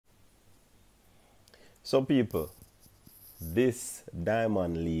So, people, this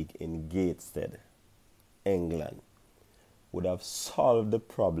Diamond League in Gateshead, England, would have solved the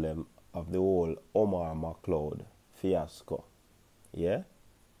problem of the whole Omar McLeod fiasco. Yeah?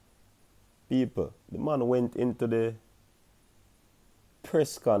 People, the man went into the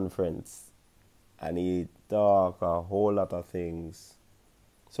press conference and he talked a whole lot of things.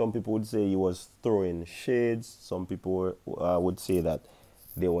 Some people would say he was throwing shades. Some people would say that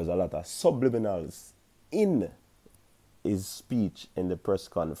there was a lot of subliminals in his speech in the press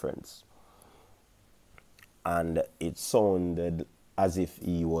conference. And it sounded as if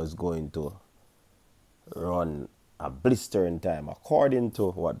he was going to run a blistering time, according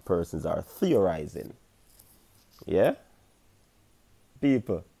to what persons are theorizing. Yeah?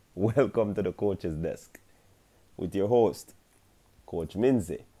 People, welcome to the coach's desk with your host, Coach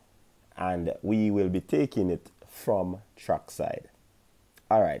Minzy. And we will be taking it from trackside.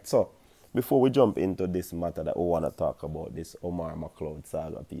 All right, so before we jump into this matter that we want to talk about, this Omar McLeod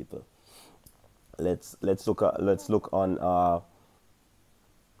saga, people, let's look on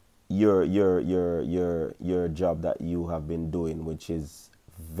your job that you have been doing, which is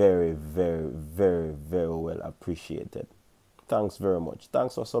very, very, very, very well appreciated. Thanks very much.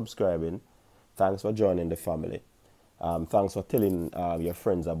 Thanks for subscribing. Thanks for joining the family. Thanks for telling your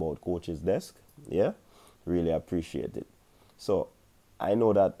friends about Coach's Desk. Yeah, really appreciate it. So I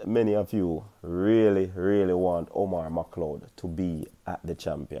know that many of you really, really want Omar McLeod to be at the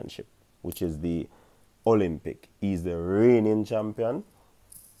championship, which is the Olympic. He's the reigning champion,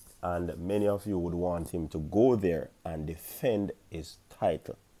 and many of you would want him to go there and defend his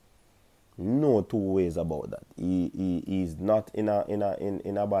title. No two ways about that. He's not in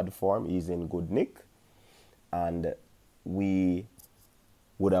a bad form. He's in good nick, and we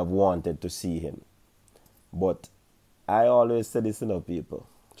would have wanted to see him. But I always say this, people,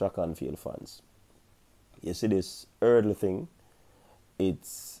 track and field fans. You see this hurdle thing,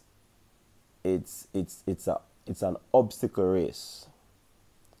 it's an obstacle race.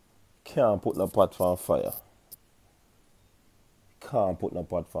 Can't put no pot on fire. Can't put no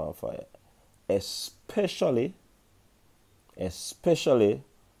pot on fire. Especially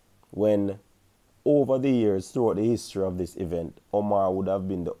when over the years, throughout the history of this event, Omar would have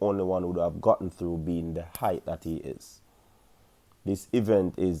been the only one who would have gotten through being the height that he is. This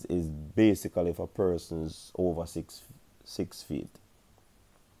event is basically for persons over 6 feet.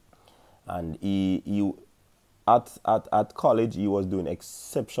 And he at college, he was doing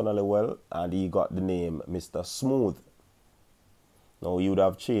exceptionally well, and he got the name Mr. Smooth. Now, he would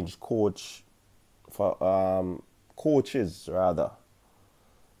have changed coaches rather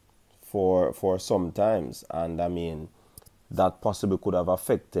for some times, and I mean that possibly could have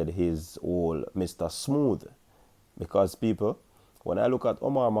affected his whole Mr. Smooth, because people, when I look at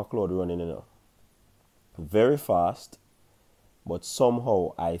Omar McLeod running, very fast, but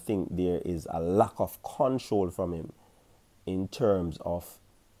somehow I think there is a lack of control from him in terms of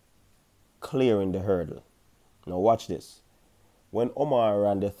clearing the hurdle. Now watch this. When Omar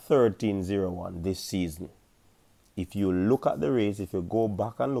ran the 13:01 this season, if you look at the race, if you go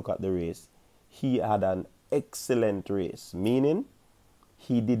back and look at the race, he had an excellent race, meaning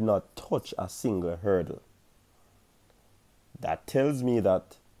he did not touch a single hurdle. That tells me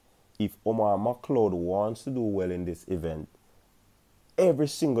that if Omar McLeod wants to do well in this event, every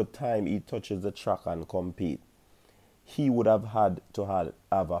single time he touches the track and compete, he would have had to have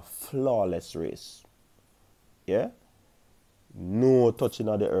a flawless race. Yeah? No touching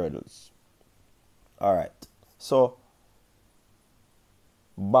of the hurdles. All right. So,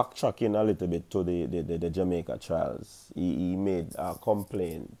 backtracking a little bit to the Jamaica trials, he made a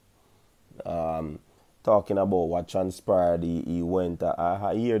complaint talking about what transpired. He went,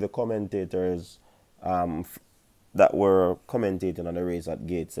 I hear the commentators that were commentating on the race at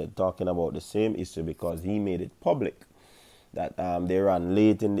Gateshead talking about the same issue, because he made it public that they ran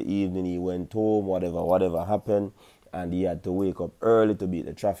late in the evening, he went home, whatever happened, and he had to wake up early to beat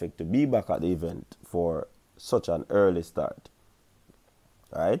the traffic to be back at the event for such an early start.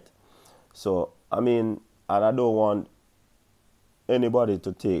 Right? So, I mean, and I don't want anybody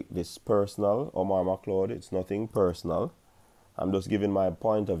to take this personal, Omar McLeod. It's nothing personal. I'm just giving my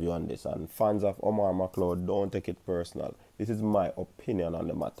point of view on this. And fans of Omar McLeod, don't take it personal. This is my opinion on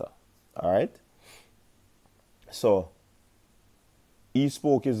the matter. All right? So, he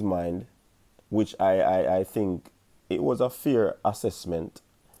spoke his mind, which I think it was a fair assessment.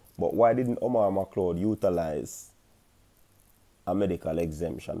 But why didn't Omar McLeod utilize a medical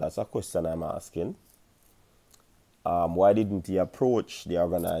exemption? That's a question I'm asking. Why didn't he approach the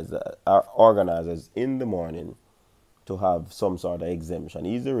organizers in the morning to have some sort of exemption.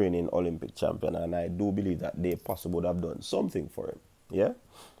 He's the reigning Olympic champion, and I do believe that they possibly would have done something for him. Yeah?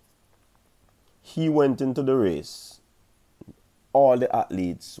 He went into the race. All the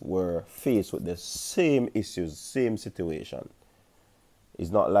athletes were faced with the same issues, same situation.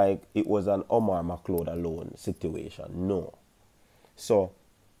 It's not like it was an Omar McLeod alone situation. No. So,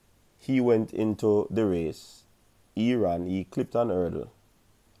 he went into the race. He ran. He clipped a hurdle,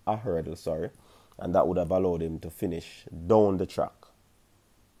 and that would have allowed him to finish down the track.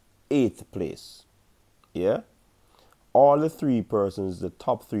 8th place. Yeah? All the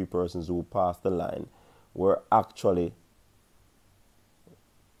top three persons who passed the line were actually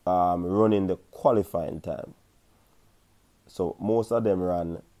running the qualifying time. So all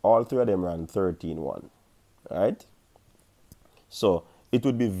three of them ran 13:1, right? So it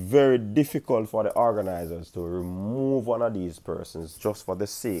would be very difficult for the organizers to remove one of these persons just for the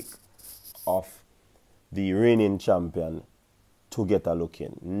sake of the reigning champion to get a look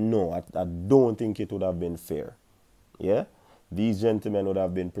in. No, I don't think it would have been fair. Yeah? These gentlemen would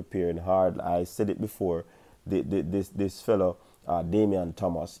have been preparing hard. I said it before. This fellow, Damian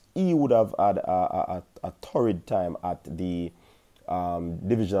Thomas, he would have had a torrid time at the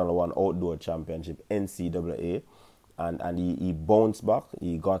Divisional 1 Outdoor Championship, NCAA. And he bounced back.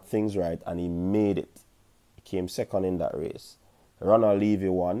 He got things right, and he made it. He came second in that race. Ronald Levy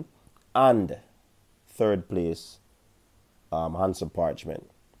won. And 3rd place, Hanson Parchment.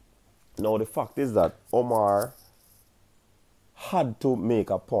 Now, the fact is that Omar had to make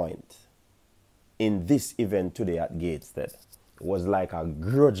a point in this event today at Gateshead. It was like a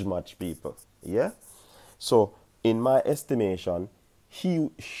grudge match, people. Yeah? So, in my estimation, he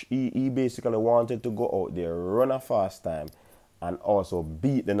basically wanted to go out there, run a fast time, and also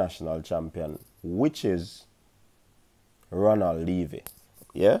beat the national champion, which is Ronald Levy.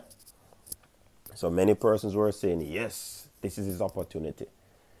 Yeah? So many persons were saying, yes, this is his opportunity.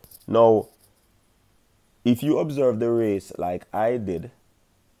 Now, if you observe the race like I did,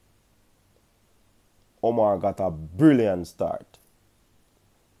 Omar got a brilliant start.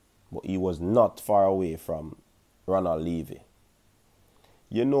 But he was not far away from Ronald Levy.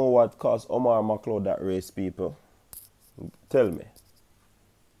 You know what caused Omar McLeod that race, people? Tell me.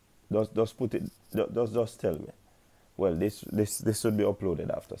 Just put it, just tell me. Well, this should be uploaded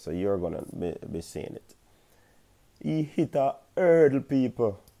after, so you're going to be seeing it. He hit a hurdle,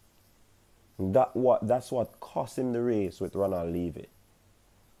 people. That's what cost him the race with Ronald Levy.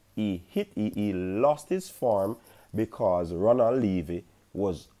 He lost his form because Ronald Levy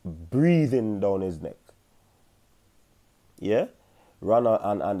was breathing down his neck. Yeah? Ronald,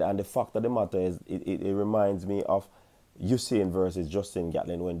 and the fact of the matter is, it reminds me of Usain versus Justin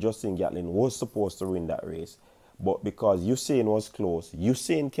Gatlin, when Justin Gatlin was supposed to win that race. But because Usain was close,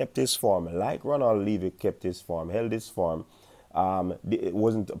 Usain kept his form, like Ronald Levy kept his form, held his form. It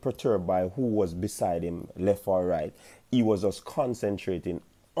wasn't perturbed by who was beside him, left or right. He was just concentrating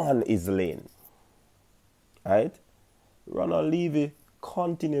on his lane. Right? Ronald Levy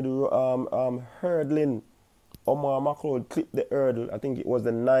continued hurdling. Omar McLeod clipped the hurdle. I think it was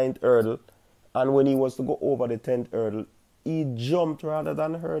the 9th hurdle. And when he was to go over the 10th hurdle, he jumped rather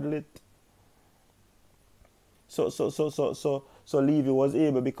than hurdle it. So Levy was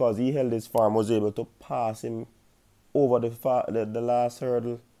able, because he held his form, was able to pass him over the last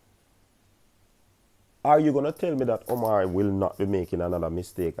hurdle. Are you going to tell me that Omar will not be making another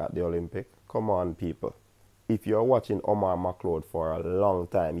mistake at the Olympic? Come on, people. If you're watching Omar McLeod for a long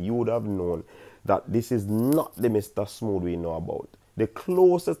time, you would have known that this is not the Mr. Smooth we know about. The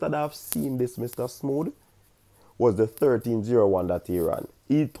closest that I've seen this Mr. Smooth was the 13:01 that he ran.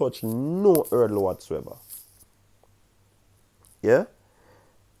 He touched no hurdle whatsoever. Yeah?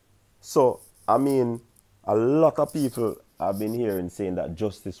 So, I mean, a lot of people have been hearing saying that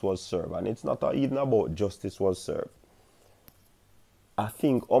justice was served. And it's not even about justice was served. I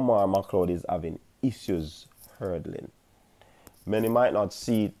think Omar McLeod is having issues hurdling. Many might not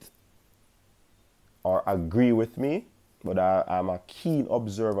see it or agree with me, but I'm a keen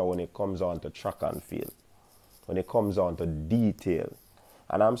observer when it comes on to track and field, when it comes on to detail.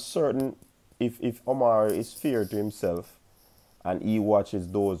 And I'm certain if Omar is fair to himself and he watches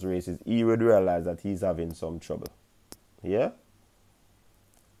those races, he would realize that he's having some trouble. Yeah?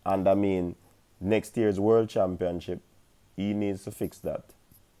 And I mean, next year's World Championship, he needs to fix that.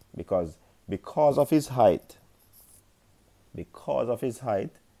 Because of his height,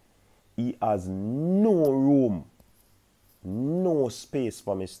 he has no room, no space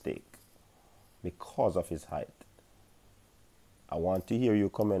for mistake because of his height. I want to hear you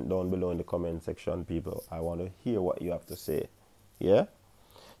comment down below in the comment section, people. I want to hear what you have to say. Yeah?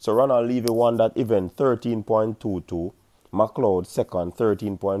 So Ronald Levy won that event 13.22. McLeod second,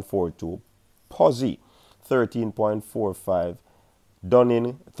 13.42. Posey, 13.45.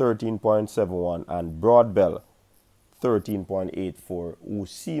 Dunning, 13.71. And Broadbell, 13.84, who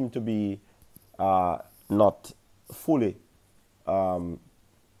seem to be not fully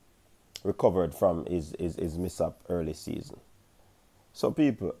recovered from his mishap early season. So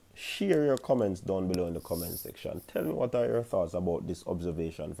people, share your comments down below in the comment section. Tell me what are your thoughts about this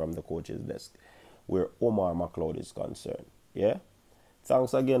observation from the coach's desk where Omar McLeod is concerned. Yeah?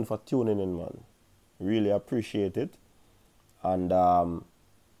 Thanks again for tuning in, man. Really appreciate it. And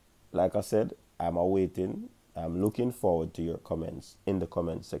like I said, I'm looking forward to your comments in the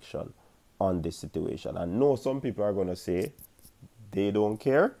comment section on this situation. I know some people are going to say they don't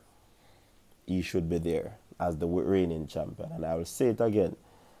care. He should be there as the reigning champion. And I will say it again.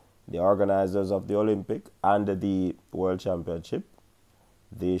 The organizers of the Olympic and the World Championship,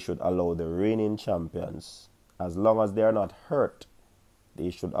 they should allow the reigning champions, as long as they are not hurt, they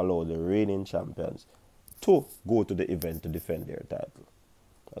should allow the reigning champions to go to the event to defend their title.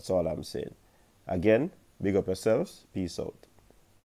 That's all I'm saying. Again, big up yourselves. Peace out.